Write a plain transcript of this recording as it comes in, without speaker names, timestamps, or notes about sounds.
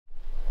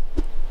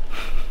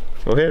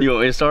Go ahead. You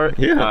want me to start?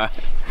 Yeah. All right.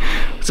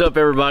 What's up,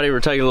 everybody? We're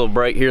taking a little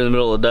break here in the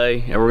middle of the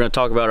day, and we're going to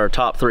talk about our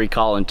top 3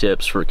 calling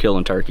tips for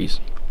killing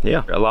turkeys.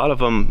 Yeah, a lot of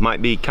them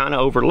might be kind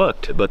of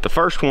overlooked, but the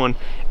first one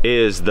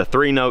is the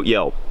 3-note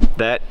yelp.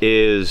 That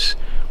is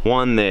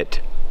one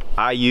that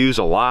I use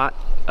a lot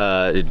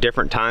at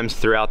different times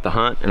throughout the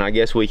hunt, and I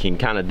guess we can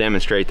kind of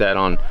demonstrate that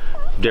on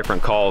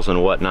different calls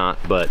and whatnot.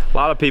 But a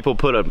lot of people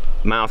put a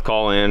mouth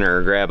call in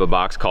or grab a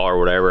box call or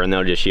whatever, and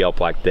they'll just yelp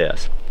like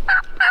this.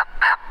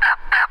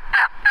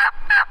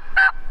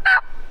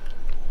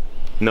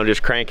 And they'll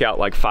just crank out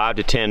like 5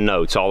 to 10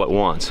 notes all at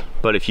once.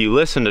 But if you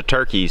listen to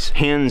turkeys,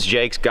 hens,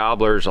 jakes,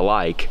 gobblers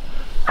alike,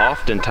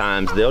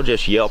 oftentimes they'll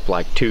just yelp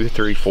like 2,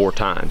 3, 4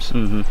 times.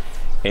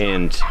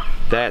 And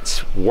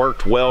that's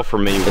worked well for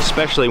me,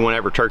 especially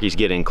whenever turkeys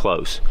get in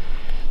close.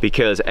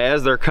 Because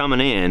as they're coming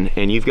in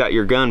and you've got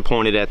your gun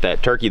pointed at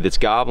that turkey that's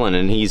gobbling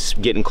and he's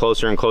getting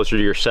closer and closer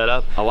to your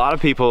setup, a lot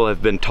of people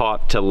have been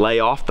taught to lay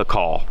off the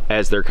call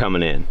as they're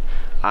coming in.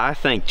 I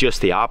think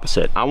just the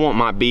opposite. I want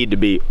my bead to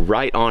be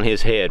right on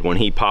his head when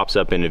he pops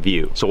up into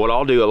view. So what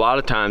I'll do a lot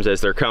of times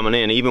as they're coming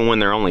in, even when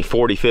they're only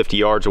 40, 50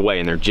 yards away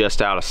and they're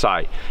just out of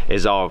sight,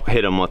 is I'll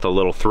hit them with a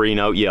little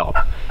 3-note yelp,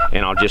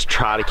 and I'll just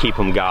try to keep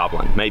them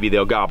gobbling. Maybe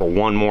they'll gobble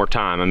one more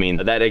time. I mean,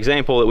 that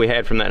example that we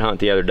had from that hunt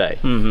the other day,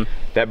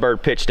 that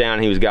bird pitched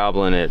down, he was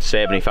gobbling at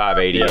 75,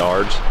 80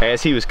 yards.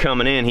 As he was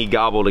coming in, he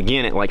gobbled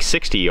again at like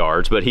 60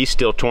 yards, but he's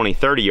still 20,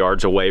 30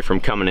 yards away from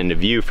coming into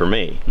view for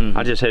me.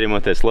 I just hit him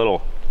with this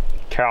little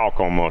calc,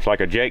 almost like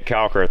a jake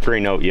calc or a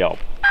 3-note yelp.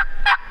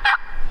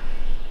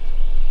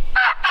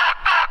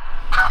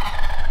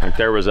 Like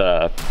there was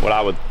a what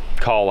I would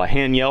call a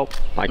hen yelp,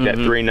 like that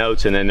 3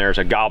 notes, and then there's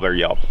a gobbler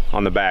yelp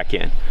on the back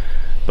end.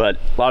 But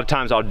a lot of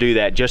times I'll do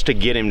that just to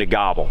get him to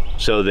gobble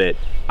so that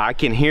I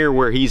can hear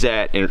where he's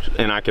at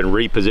and I can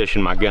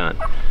reposition my gun.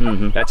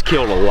 That's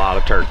killed a lot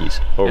of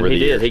turkeys over the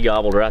years. He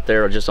gobbled right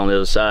there just on the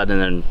other side and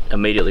then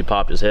immediately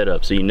popped his head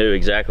up, so you knew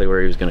exactly where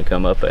he was going to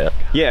come up at.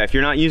 Yeah, if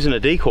you're not using a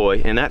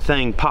decoy and that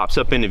thing pops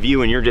up into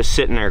view and you're just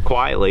sitting there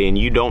quietly and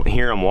you don't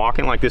hear him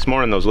walking, like this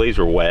morning those leaves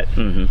were wet,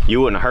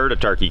 you wouldn't have heard a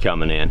turkey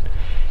coming in.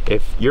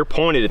 If you're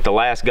pointed at the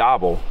last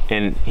gobble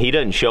and he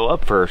doesn't show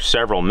up for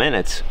several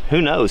minutes,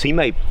 who knows, he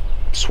may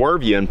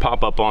swerve you and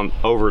pop up on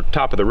over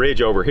top of the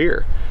ridge over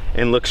here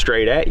and look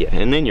straight at you,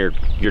 and then you're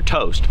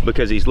toast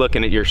because he's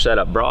looking at your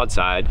setup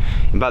broadside,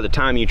 and by the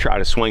time you try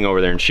to swing over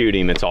there and shoot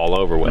him, it's all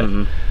over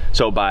with.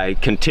 So by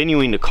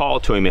continuing to call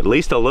to him at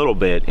least a little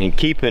bit and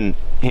keeping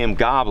him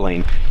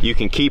gobbling, you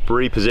can keep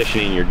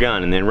repositioning your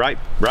gun. And then right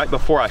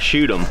before I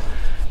shoot him,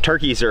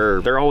 turkeys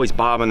they're always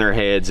bobbing their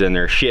heads and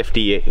they're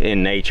shifty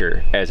in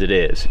nature as it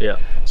is.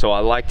 So I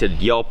like to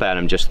yelp at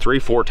them just 3,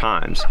 4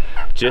 times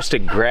just to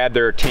grab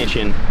their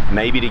attention,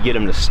 maybe to get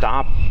them to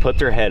stop, put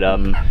their head up,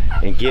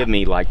 and give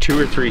me like 2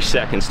 or 3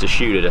 seconds to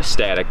shoot at a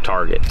static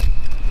target.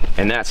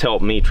 And that's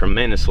helped me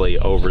tremendously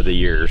over the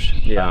years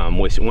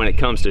when it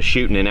comes to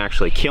shooting and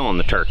actually killing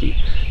the turkey.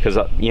 Because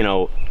you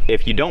know,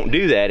 if you don't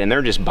do that and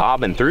they're just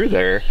bobbing through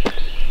there,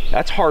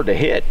 that's hard to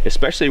hit,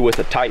 especially with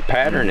a tight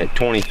pattern at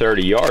 20,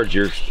 30 yards.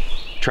 You're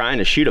trying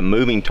to shoot a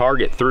moving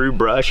target through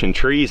brush and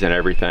trees and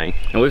everything.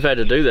 And we've had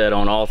to do that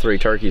on all 3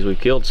 turkeys we've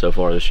killed so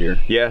far this year.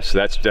 Yes,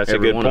 that's a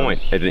good point.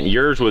 And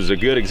yours was a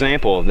good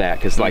example of that,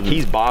 because like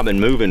he's bobbing,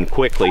 moving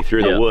quickly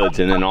through the woods,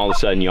 and then all of a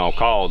sudden y'all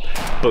called,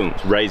 boom,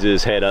 raises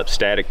his head up,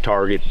 static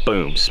target,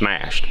 boom,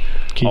 smashed.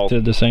 Keith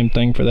did the same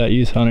thing for that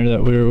youth hunter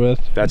that we were with.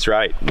 That's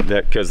right,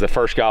 because the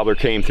first gobbler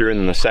came through and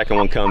then the second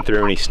one come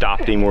through and he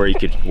stopped him where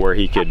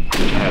he could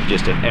have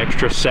just an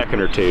extra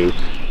second or 2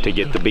 to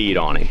get the bead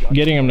on him.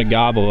 Getting him to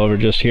gobble over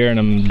just hearing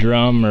him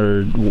drum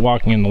or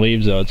walking in the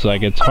leaves, though, it's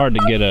like it's hard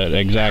to get an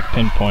exact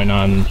pinpoint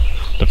on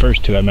the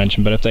first 2 I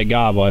mentioned, but if they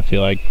gobble, I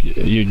feel like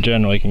you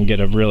generally can get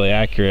a really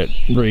accurate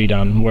read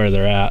on where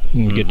they're at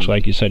and get,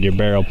 like you said, your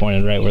barrel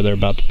pointed right where they're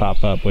about to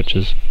pop up, which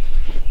is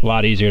a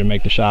lot easier to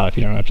make the shot if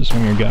you don't have to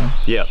swing your gun.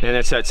 Yeah, and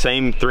it's that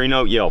same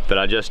 3-note yelp that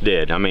I just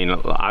did. I mean,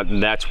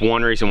 that's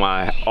one reason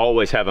why I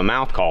always have a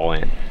mouth call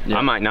in.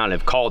 I might not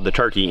have called the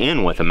turkey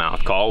in with a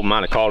mouth call,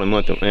 might have called him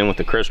in with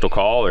the crystal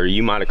call, or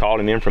you might have called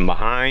him in from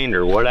behind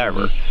or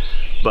whatever.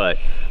 But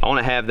I want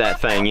to have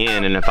that thing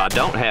in, and if I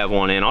don't have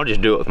one in, I'll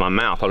just do it with my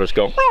mouth. I'll just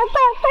go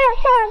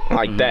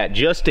like that,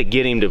 just to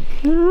get him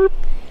to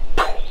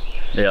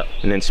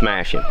and then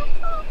smash him.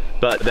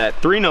 But that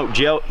 3-note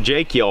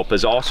jake yelp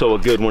is also a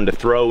good one to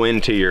throw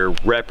into your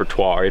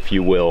repertoire, if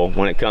you will,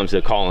 when it comes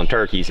to calling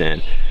turkeys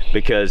in.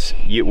 Because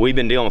we've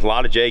been dealing with a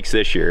lot of jakes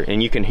this year,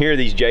 and you can hear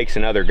these jakes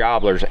and other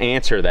gobblers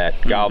answer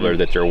that gobbler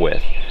that they're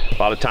with. A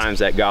lot of times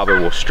that gobbler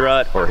will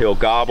strut or he'll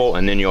gobble,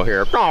 and then you'll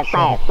hear caw,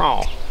 caw,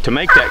 caw. To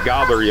make that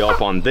gobbler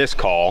yelp on this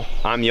call,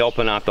 I'm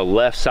yelping out the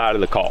left side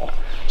of the call.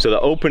 So the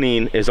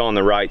opening is on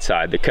the right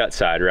side, the cut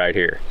side right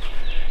here.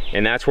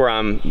 And that's where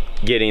I'm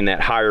getting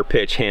that higher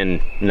pitch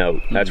hen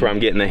note. That's where I'm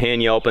getting the hen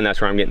yelping, that's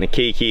where I'm getting the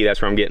kiki,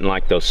 that's where I'm getting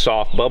like those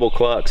soft bubble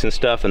clucks and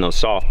stuff and those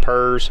soft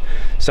purrs.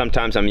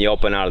 Sometimes I'm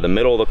yelping out of the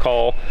middle of the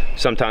call.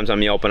 Sometimes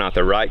I'm yelping out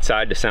the right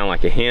side to sound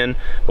like a hen.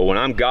 But when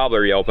I'm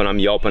gobbler yelping, I'm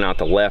yelping out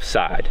the left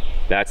side.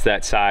 That's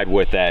that side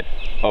with that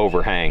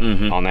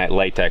overhang on that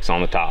latex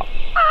on the top.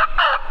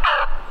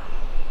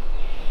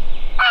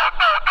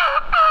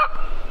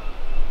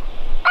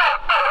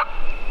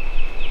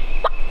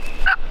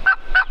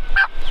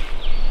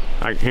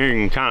 Here you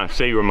can kind of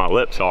see where my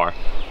lips are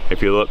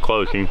if you look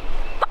close.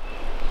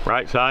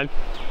 Right side,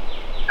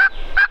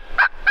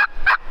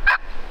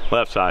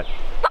 left side.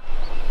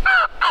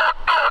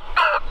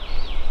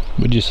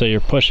 Would you say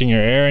you're pushing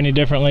your air any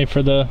differently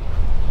for the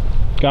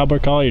gobbler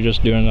call? You're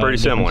just doing that pretty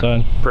similar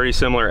side? Pretty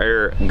similar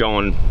air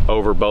going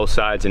over both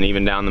sides and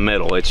even down the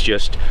middle. It's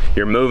just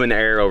you're moving the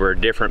air over a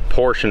different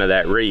portion of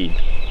that reed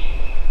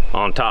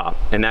on top,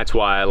 and that's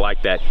why I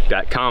like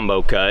that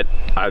combo cut.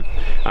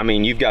 I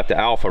mean, you've got the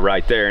alpha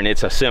right there and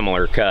it's a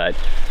similar cut.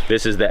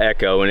 This is the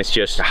echo and it's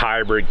just a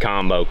hybrid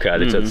combo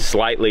cut. It's a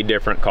slightly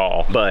different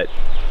call, but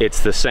it's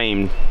the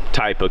same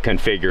type of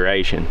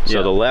configuration.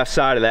 So the left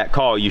side of that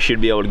call, you should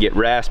be able to get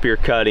raspier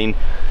cutting,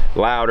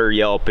 louder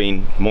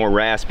yelping, more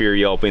raspier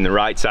yelping. The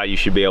right side, you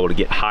should be able to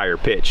get higher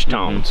pitched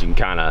tones. You can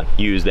kind of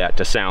use that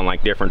to sound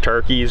like different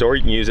turkeys, or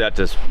you can use that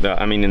to,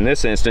 I mean, in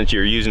this instance,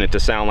 you're using it to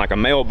sound like a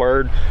male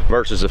bird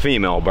versus a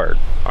female bird.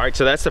 All right,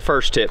 so that's the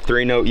first tip,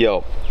 3-note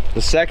yelp.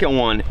 The second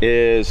one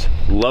is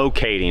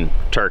locating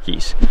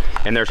turkeys.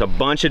 And there's a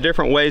bunch of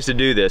different ways to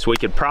do this. We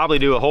could probably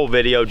do a whole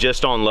video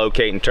just on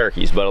locating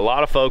turkeys, but a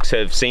lot of folks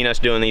have seen us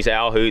doing these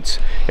owl hoots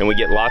and we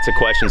get lots of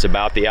questions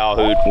about the owl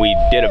hoot. We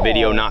did a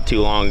video not too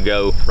long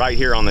ago right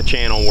here on the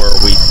channel where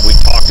we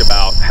talked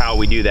about how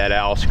we do that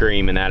owl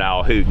scream and that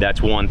owl hoot.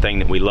 That's one thing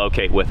that we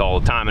locate with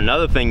all the time.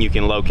 Another thing you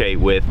can locate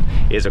with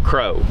is a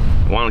crow.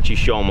 Why don't you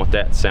show them what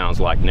that sounds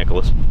like,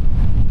 Nicholas?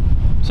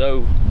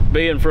 So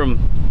being from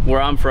where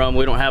I'm from,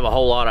 we don't have a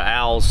whole lot of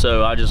owls,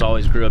 so I just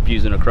always grew up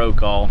using a crow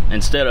call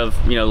instead of,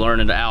 you know,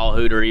 learning the owl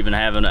hoot or even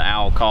having an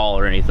owl call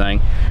or anything.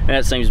 And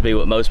that seems to be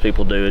what most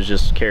people do, is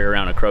just carry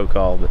around a crow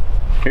call. But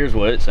here's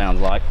what it sounds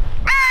like.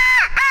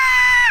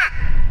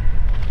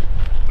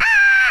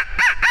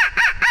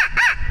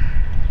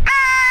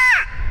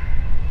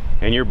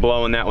 And you're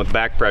blowing that with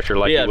back pressure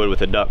like you would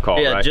with a duck call,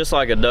 right? Yeah, just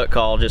like a duck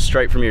call, just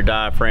straight from your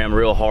diaphragm,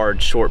 real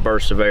hard, short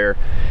bursts of air.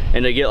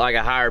 And to get like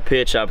a higher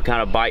pitch, I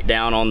kind of bite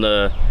down on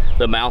the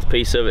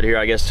mouthpiece of it here,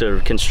 I guess,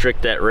 to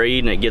constrict that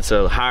reed, and it gets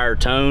a higher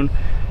tone.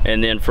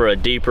 And then for a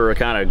deeper,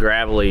 kind of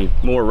gravelly,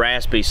 more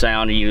raspy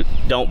sound, you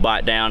don't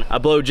bite down. I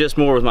blow just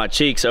more with my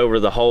cheeks over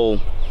the whole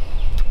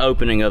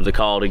opening of the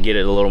call to get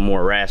it a little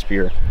more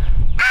raspier.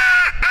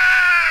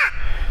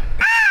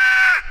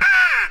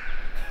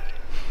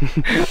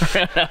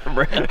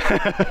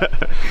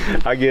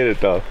 I get it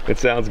though. It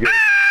sounds good.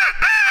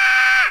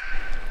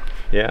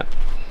 Yeah.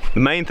 The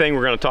main thing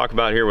we're going to talk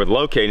about here with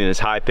locating is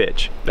high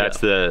pitch. That's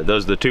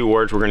those are the two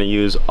words we're going to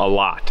use a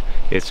lot.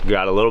 It's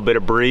got a little bit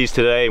of breeze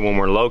today. When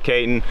we're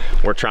locating,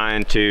 we're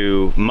trying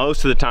to,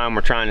 most of the time we're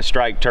trying to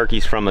strike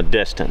turkeys from a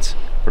distance.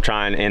 We're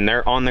trying, and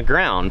they're on the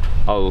ground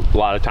a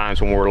lot of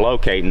times when we're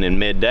locating in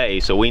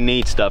midday, so we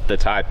need stuff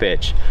that's high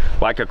pitch,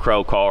 like a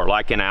crow call or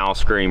like an owl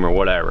scream or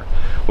whatever.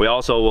 We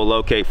also will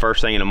locate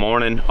first thing in the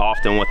morning,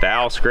 often with the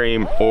owl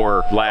scream,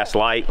 or last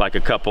light, like a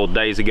couple of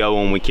days ago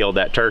when we killed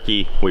that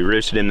turkey. We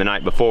roosted him the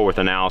night before with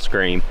an owl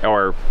scream,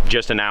 or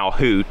just an owl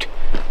hoot,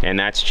 and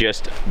that's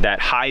just that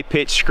high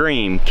pitched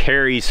scream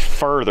carries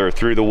further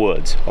through the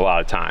woods a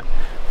lot of time.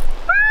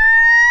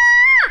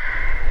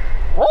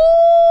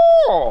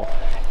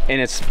 And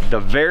it's the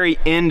very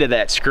end of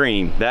that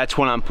scream, that's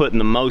when I'm putting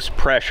the most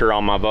pressure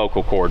on my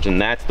vocal cords,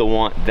 and that's the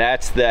one,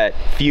 that's that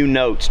few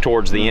notes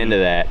towards the end of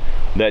that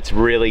that's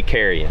really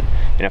carrying.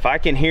 And if I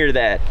can hear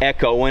that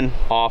echoing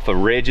off of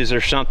ridges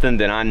or something,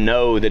 then I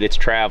know that it's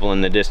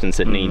traveling the distance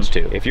it needs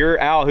to. If you're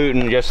owl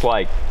hooting just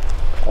like,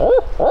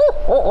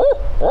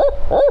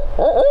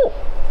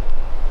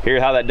 hear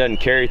how that doesn't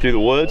carry through the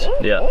woods?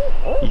 Yeah.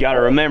 You got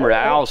to remember, the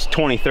owl's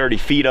 20, 30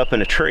 feet up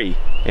in a tree,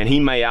 and he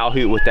may owl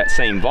hoot with that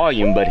same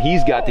volume, but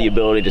he's got the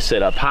ability to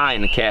sit up high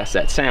and to cast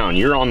that sound.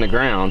 You're on the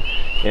ground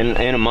and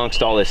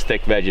amongst all this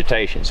thick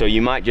vegetation. So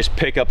you might just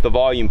pick up the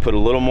volume, put a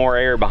little more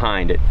air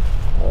behind it.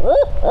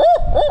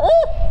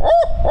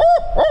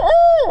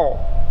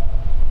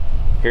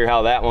 Hear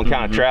how that one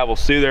kind of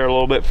travels through there a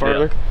little bit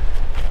further? Yeah.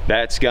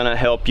 That's gonna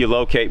help you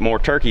locate more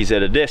turkeys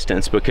at a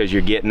distance because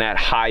you're getting that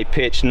high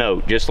pitched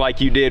note, just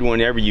like you did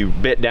whenever you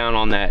bit down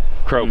on that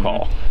crow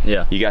call.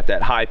 Yeah. You got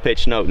that high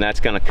pitched note, and that's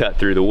gonna cut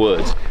through the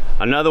woods.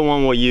 Another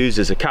one we'll use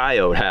is a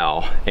coyote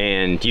howl,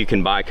 and you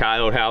can buy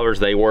coyote howlers.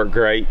 They work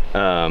great.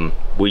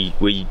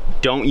 We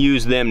don't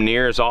use them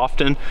near as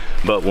often,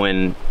 but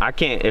when I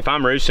can't, if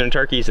I'm roosting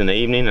turkeys in the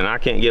evening and I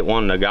can't get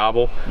one to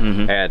gobble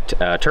at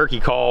a turkey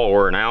call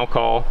or an owl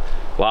call,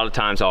 a lot of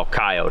times I'll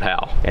coyote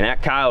howl, and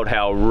that coyote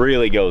howl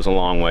really goes a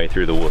long way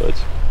through the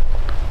woods.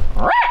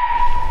 All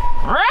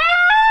right,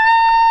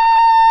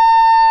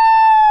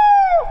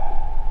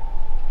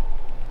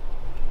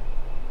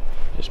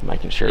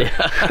 sure.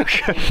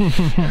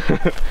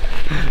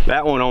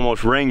 That one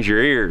almost rings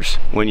your ears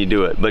when you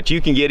do it. But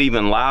you can get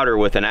even louder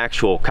with an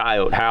actual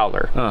coyote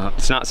howler.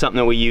 It's not something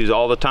that we use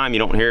all the time. You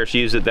don't hear us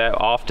use it that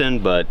often,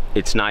 but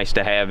it's nice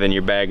to have in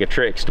your bag of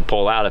tricks to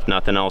pull out if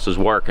nothing else is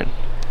working.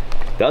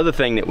 The other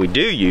thing that we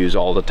do use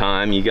all the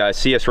time, you guys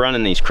see us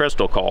running these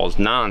crystal calls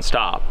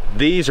non-stop.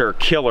 These are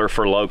killer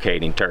for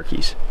locating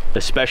turkeys,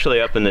 especially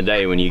up in the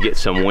day when you get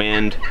some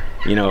wind.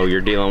 You know,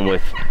 you're dealing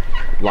with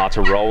lots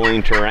of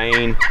rolling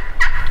terrain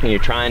and you're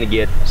trying to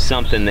get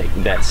something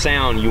that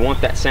sound, you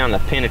want that sound to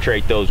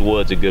penetrate those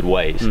woods a good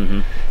ways.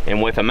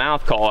 And with a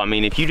mouth call, I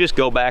mean, if you just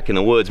go back in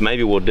the woods,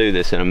 maybe we'll do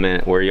this in a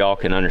minute where y'all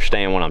can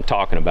understand what I'm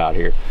talking about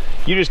here.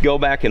 You just go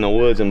back in the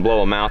woods and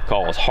blow a mouth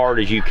call as hard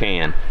as you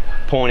can.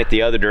 Point it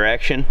the other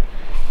direction,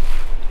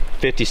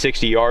 50,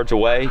 60 yards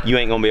away, you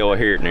ain't gonna be able to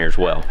hear it near as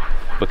well,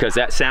 because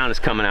that sound is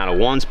coming out of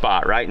one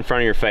spot right in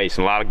front of your face.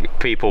 And a lot of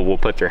people will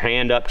put their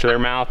hand up to their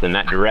mouth and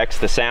that directs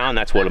the sound.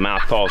 That's what a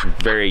mouth call is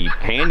very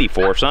handy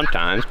for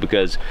sometimes,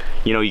 because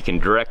you know, you can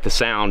direct the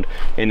sound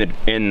in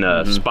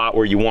the spot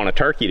where you want a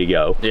turkey to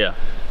go. Yeah.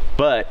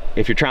 But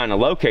if you're trying to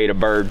locate a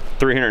bird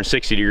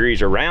 360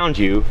 degrees around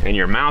you and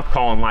you're mouth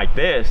calling like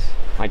this,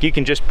 like you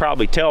can just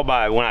probably tell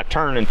by when I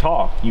turn and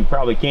talk, you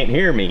probably can't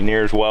hear me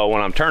near as well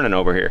when I'm turning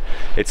over here.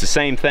 It's the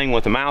same thing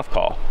with a mouth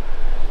call.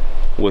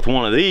 With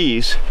one of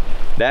these,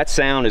 that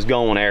sound is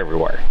going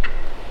everywhere.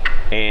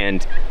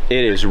 And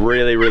it is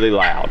really, really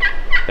loud.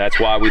 That's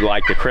why we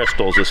like the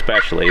crystals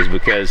especially, is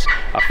because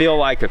I feel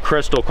like a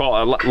crystal call,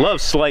 I love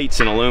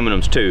slates and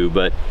aluminums too,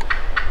 but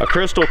a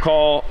crystal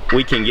call,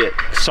 we can get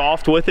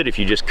soft with it if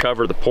you just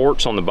cover the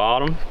ports on the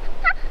bottom.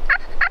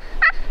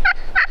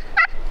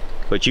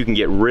 But you can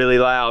get really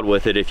loud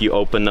with it if you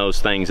open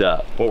those things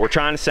up. What we're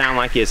trying to sound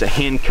like is a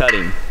hen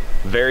cutting,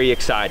 very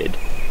excited,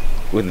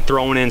 with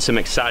throwing in some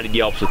excited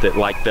yelps with it,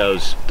 like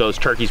those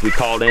turkeys we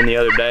called in the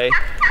other day.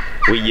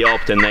 We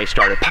yelped and they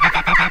started pop,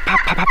 pop, pop, pop,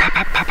 pop, pop,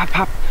 pop, pop, pop,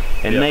 pop.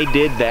 And they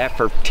did that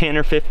for 10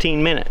 or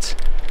 15 minutes,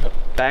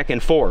 back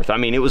and forth. I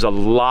mean, it was a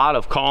lot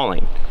of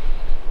calling.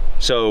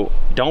 So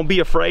don't be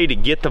afraid to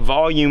get the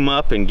volume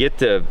up and get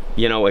the,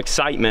 you know,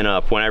 excitement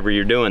up whenever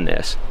you're doing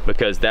this,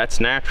 because that's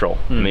natural.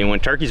 I mean,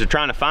 when turkeys are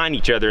trying to find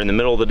each other in the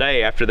middle of the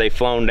day after they've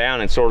flown down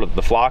and sort of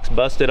the flock's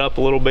busted up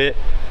a little bit,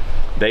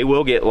 they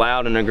will get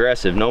loud and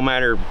aggressive, no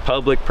matter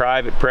public,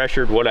 private,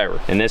 pressured, whatever.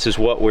 And this is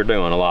what we're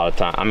doing a lot of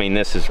time. I mean,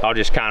 this is, I'll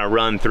just kind of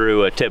run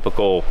through a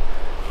typical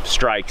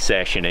strike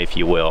session, if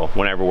you will,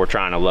 whenever we're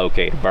trying to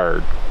locate a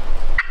bird.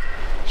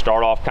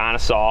 Start off kind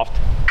of soft.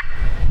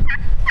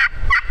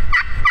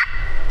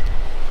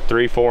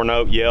 3-4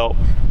 note yelp,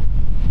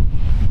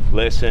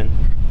 listen.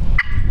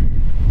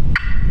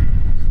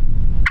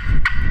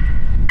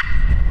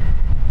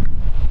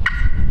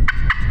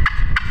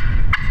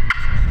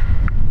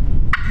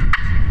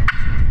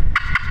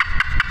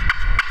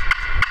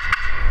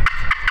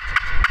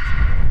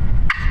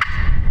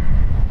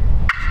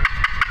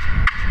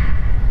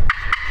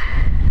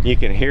 You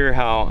can hear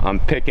how I'm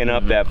picking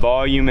up that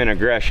volume and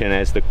aggression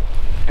as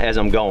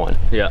I'm going.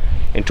 Yeah.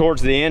 And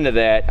towards the end of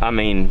that, I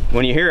mean,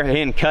 when you hear a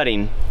hen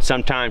cutting,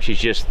 sometimes she's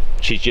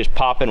just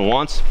popping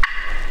once.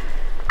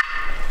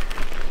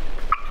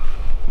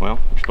 Well,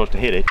 you're supposed to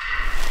hit it.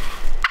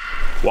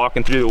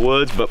 Walking through the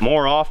woods, but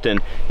more often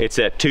it's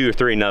at 2 or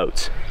 3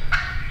 notes.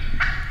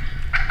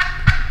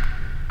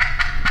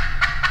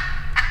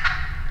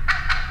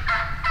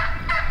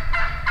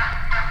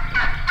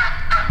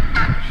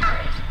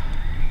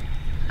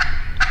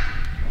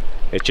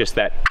 It's just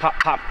that pop,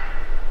 pop,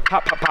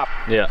 pop, pop, pop.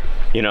 Yeah.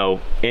 You know,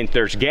 and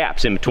there's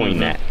gaps in between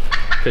that.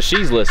 Because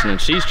she's listening,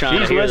 she's trying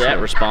to hear that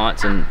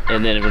response, and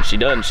then when she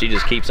doesn't, she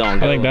just keeps on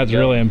going. I think that's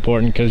really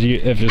important, because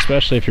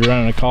especially if you're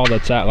running a call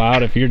that's that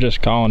loud, if you're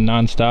just calling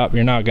nonstop,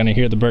 you're not going to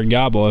hear the bird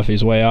gobble if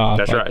he's way off.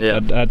 That's right. Yeah.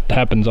 That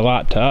happens a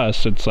lot to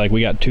us. It's like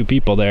we got 2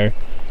 people there,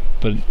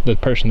 but the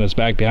person that's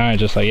back behind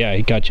is just like, yeah,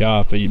 he cut you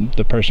off, but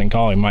the person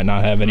calling might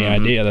not have any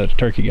idea that it's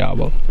turkey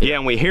gobbled. Yeah,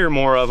 and we hear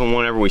more of them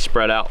whenever we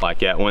spread out like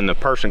that, when the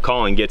person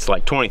calling gets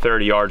like 20,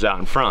 30 yards out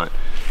in front,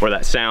 where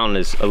that sound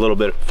is a little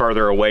bit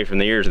further away from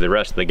the ears of the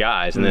rest of the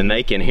guys, and then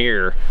they can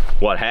hear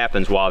what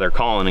happens while they're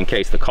calling in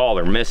case the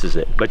caller misses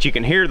it. But you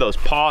can hear those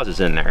pauses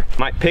in there.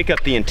 Might pick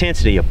up the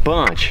intensity a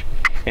bunch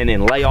and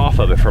then lay off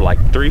of it for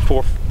like 3,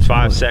 4,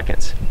 5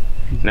 seconds.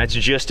 And that's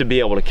just to be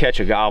able to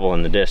catch a gobble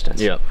in the distance.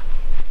 Yep.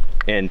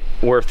 And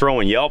we're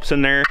throwing yelps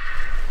in there.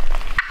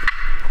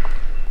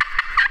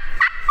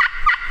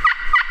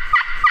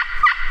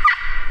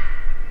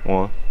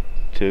 One,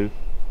 2,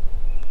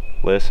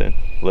 listen,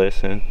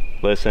 listen,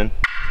 listen,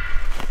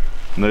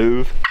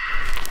 move.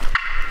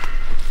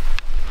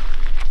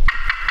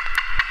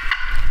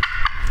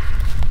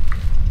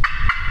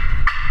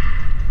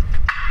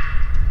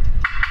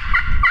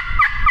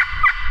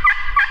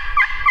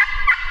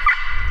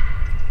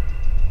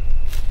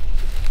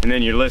 And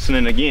then you're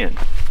listening again.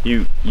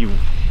 You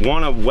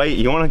want to wait,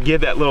 you want to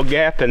give that little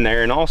gap in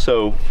there, and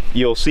also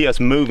you'll see us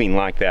moving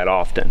like that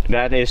often.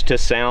 That is to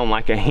sound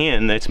like a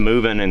hen that's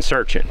moving and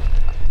searching.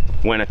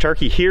 When a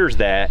turkey hears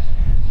that,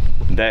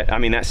 that, I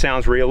mean, that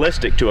sounds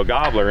realistic to a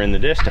gobbler in the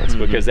distance,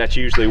 because that's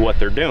usually what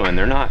they're doing.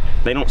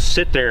 They don't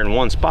sit there in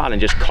one spot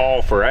and just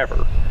call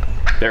forever.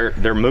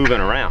 They're moving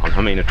around.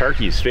 I mean, a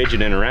turkey's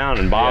fidgeting around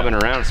and bobbing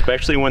around,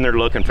 especially when they're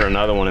looking for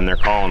another one and they're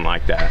calling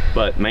like that.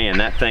 But man,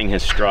 that thing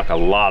has struck a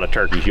lot of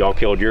turkeys. Y'all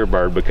killed your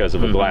bird because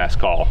of a glass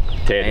call.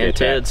 Ted hit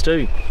Ted's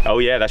too. Oh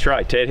yeah, that's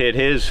right. Ted hit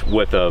his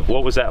with a,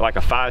 what was that, like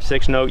a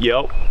 5-6 note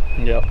yelp?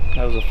 Yep,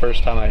 that was the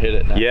first time I hit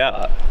it.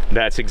 Yeah,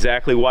 that's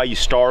exactly why you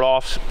start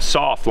off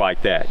soft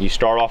like that. You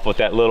start off with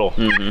that little,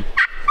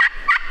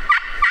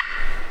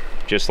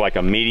 just like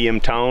a medium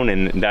tone,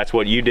 and that's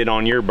what you did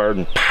on your bird,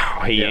 and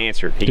pow, he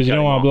answered. Because you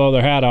don't want to blow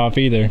their hat off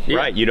either.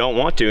 Right, you don't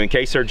want to, in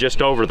case they're just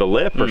over the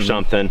lip or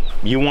something.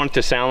 You want it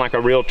to sound like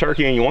a real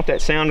turkey, and you want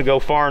that sound to go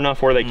far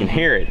enough where they can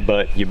hear it.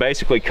 But you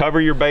basically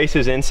cover your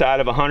bases inside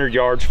of 100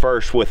 yards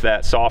first with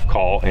that soft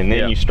call, and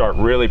then you start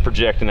really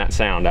projecting that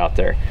sound out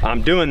there.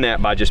 I'm doing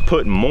that by just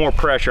putting more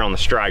pressure on the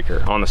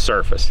striker, on the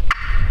surface.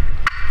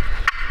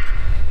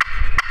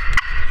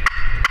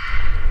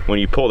 When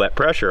you pull that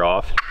pressure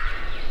off,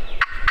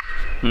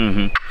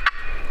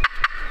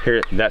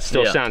 here, that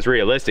still sounds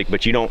realistic,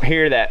 but you don't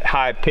hear that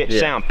high pitched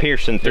sound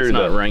piercing through. It's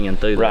not ringing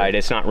through there. Right,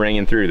 it's not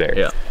ringing through there.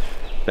 Yeah.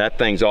 That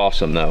thing's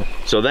awesome though.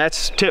 So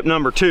that's tip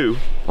number 2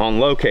 on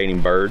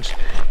locating birds.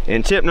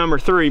 And tip number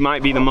 3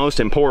 might be the most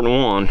important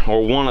one,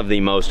 or one of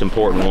the most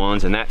important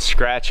ones, and that's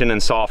scratching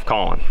and soft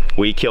calling.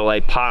 We kill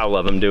a pile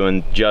of them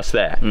doing just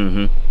that.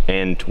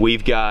 And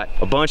we've got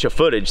a bunch of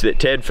footage that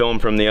Ted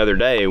filmed from the other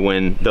day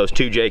when those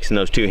 2 jakes and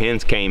those 2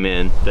 hens came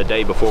in the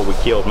day before we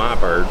killed my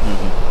bird.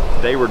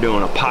 They were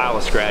doing a pile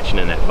of scratching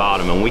in that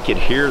bottom, and we could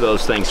hear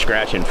those things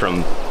scratching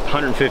from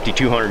 150,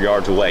 200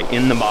 yards away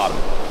in the bottom.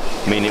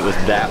 I mean, it was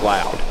that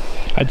loud.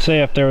 I'd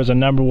say if there was a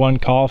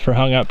 #1 call for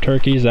hung up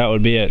turkeys, that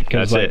would be it.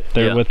 Because like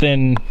they're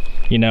within,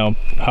 you know,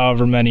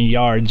 however many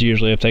yards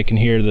usually, if they can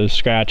hear the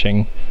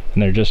scratching,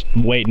 and they're just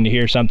waiting to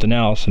hear something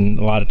else, and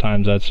a lot of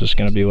times that's just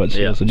going to be what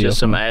seals the deal. Just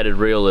some added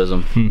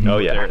realism. Oh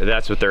yeah,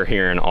 that's what they're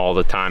hearing all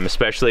the time,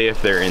 especially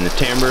if they're in the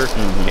timber,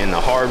 in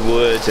the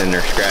hardwoods, and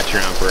they're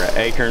scratching around for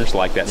acorns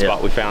like that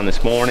spot we found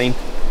this morning.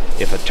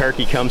 If a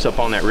turkey comes up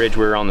on that ridge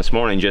we were on this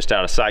morning, just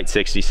out of sight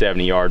 60,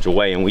 70 yards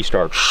away, and we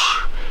start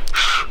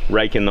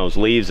raking those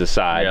leaves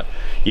aside,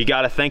 you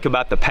got to think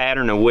about the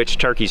pattern of which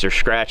turkeys are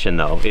scratching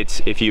though.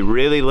 It's, if you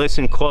really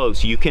listen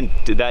close, you can,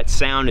 that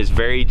sound is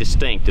very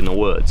distinct in the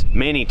woods.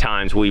 Many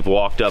times we've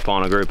walked up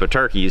on a group of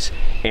turkeys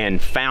and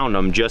found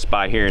them just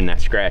by hearing that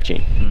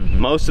scratching.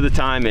 Most of the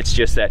time it's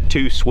just that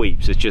 2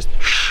 sweeps. It's just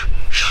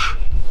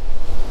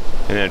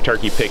and then a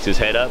turkey picks his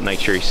head up,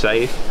 makes sure he's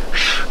safe,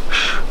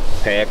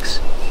 pecks,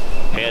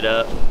 head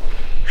up,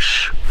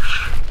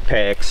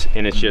 pecks,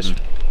 and it's just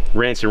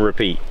rinse and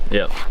repeat.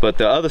 But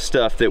the other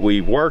stuff that we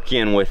work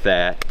in with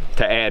that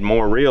to add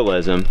more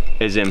realism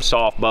is them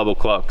soft bubble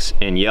clucks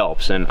and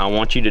yelps, and I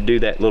want you to do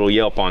that little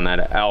yelp on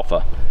that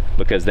alpha,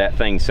 because that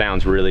thing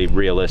sounds really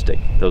realistic,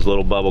 those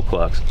little bubble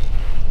clucks.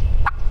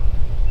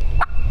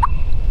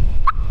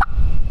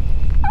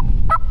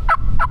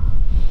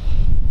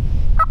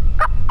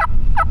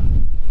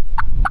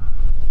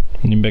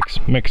 And you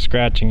mix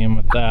scratching in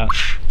with that.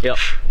 Yep.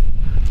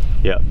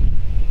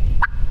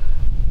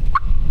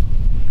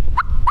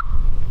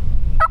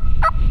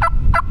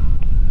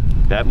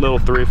 That little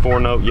 3 or 4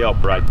 note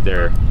yelp right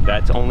there,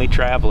 that's only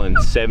traveling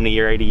 70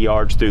 or 80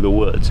 yards through the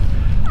woods.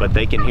 But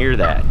they can hear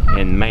that,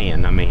 and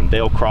man, I mean,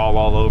 they'll crawl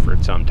all over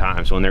it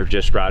sometimes when they're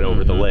just right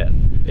over the lip.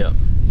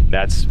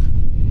 That's,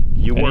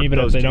 you work. And even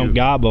if they don't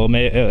gobble,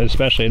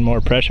 especially in more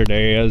pressured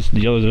areas,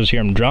 you'll just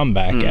hear them drum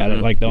back at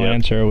it. Like they'll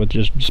answer with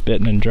just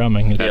spitting and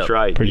drumming. That's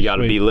right. You got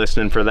to be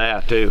listening for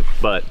that too.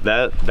 But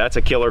that's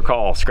a killer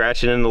call.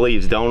 Scratching in the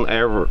leaves. Don't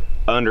ever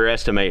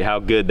underestimate how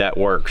good that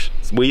works.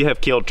 We have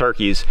killed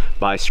turkeys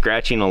by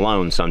scratching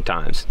alone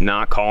sometimes,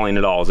 not calling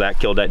at all. Zach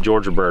killed that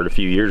Georgia bird a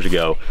few years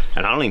ago,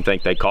 and I don't even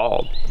think they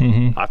called.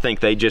 I think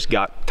they just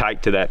got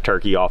tight to that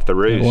turkey off the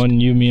roost. The one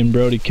me and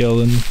Brody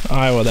killed in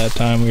Iowa that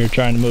time, we were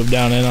trying to move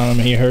down in on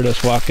him. He heard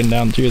us walking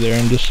down through there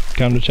and just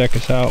come to check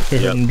us out. We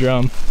heard him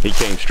drum. He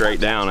came straight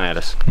down at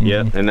us.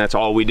 And that's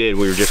all we did.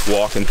 We were just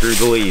walking through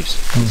the leaves,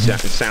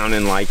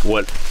 sounding like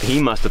what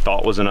he must have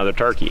thought was another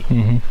turkey.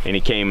 And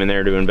he came in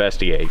there to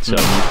investigate. So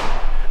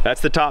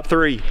that's the top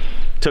 3.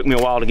 Took me a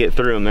while to get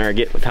through them there. I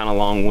get kind of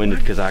long-winded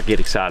because I get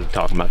excited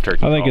talking about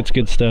turkey I think it's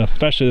good stuff,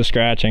 especially the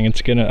scratching.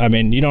 It's gonna, I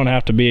mean, you don't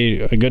have to be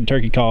a good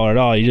turkey caller at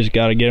all. You just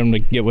got to get them to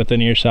get within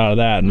earshot of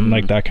that, and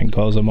like that can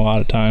close them a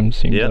lot of times,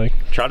 seems like.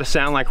 Try to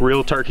sound like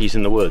real turkeys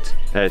in the woods.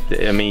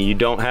 I mean, you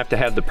don't have to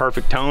have the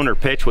perfect tone or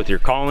pitch with your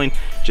calling.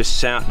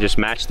 Just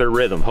match their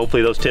rhythm.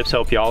 Hopefully those tips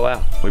help you all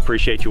out. We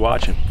appreciate you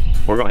watching.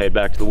 We're gonna head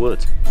back to the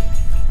woods.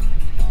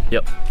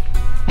 Yep.